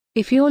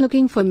If you're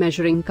looking for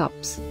measuring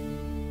cups,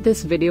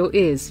 this video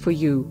is for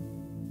you.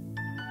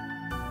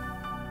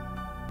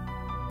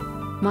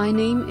 My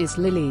name is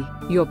Lily,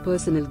 your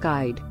personal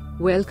guide.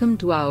 Welcome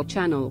to our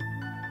channel.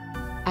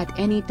 At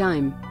any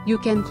time, you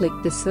can click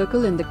the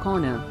circle in the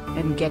corner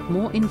and get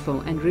more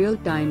info and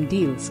real-time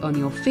deals on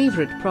your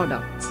favorite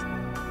products.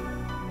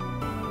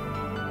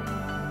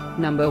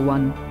 Number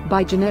 1.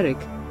 Buy generic.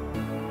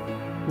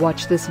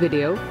 Watch this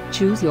video,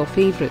 choose your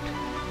favorite.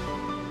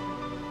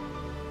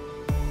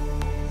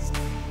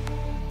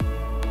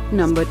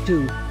 Number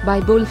 2.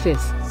 Buy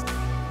Bulfyss.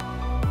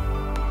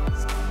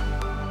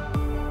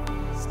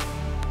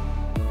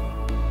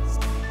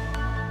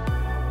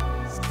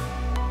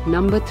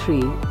 Number 3.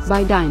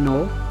 Buy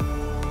Dynore.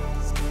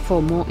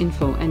 For more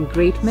info and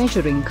great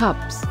measuring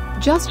cups,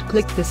 just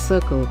click this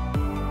circle.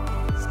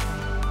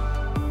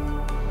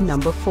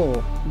 Number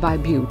 4. Buy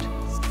BEAUT.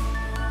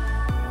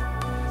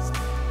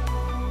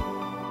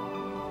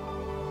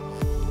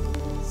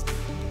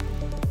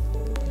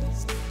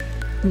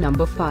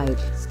 Number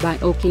 5. Buy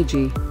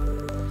Okayji.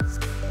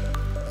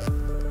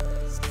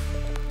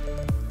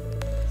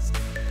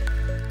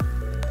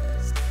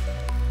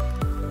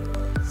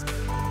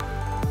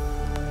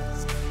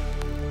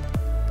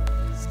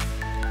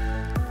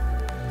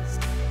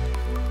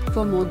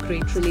 For more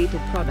great related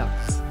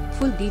products,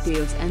 full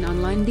details and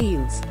online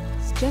deals,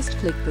 just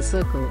click the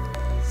circle.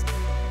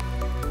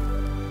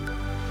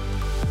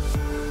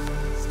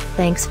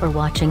 Thanks for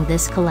watching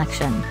this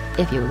collection.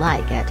 If you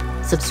like it,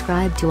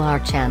 subscribe to our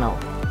channel.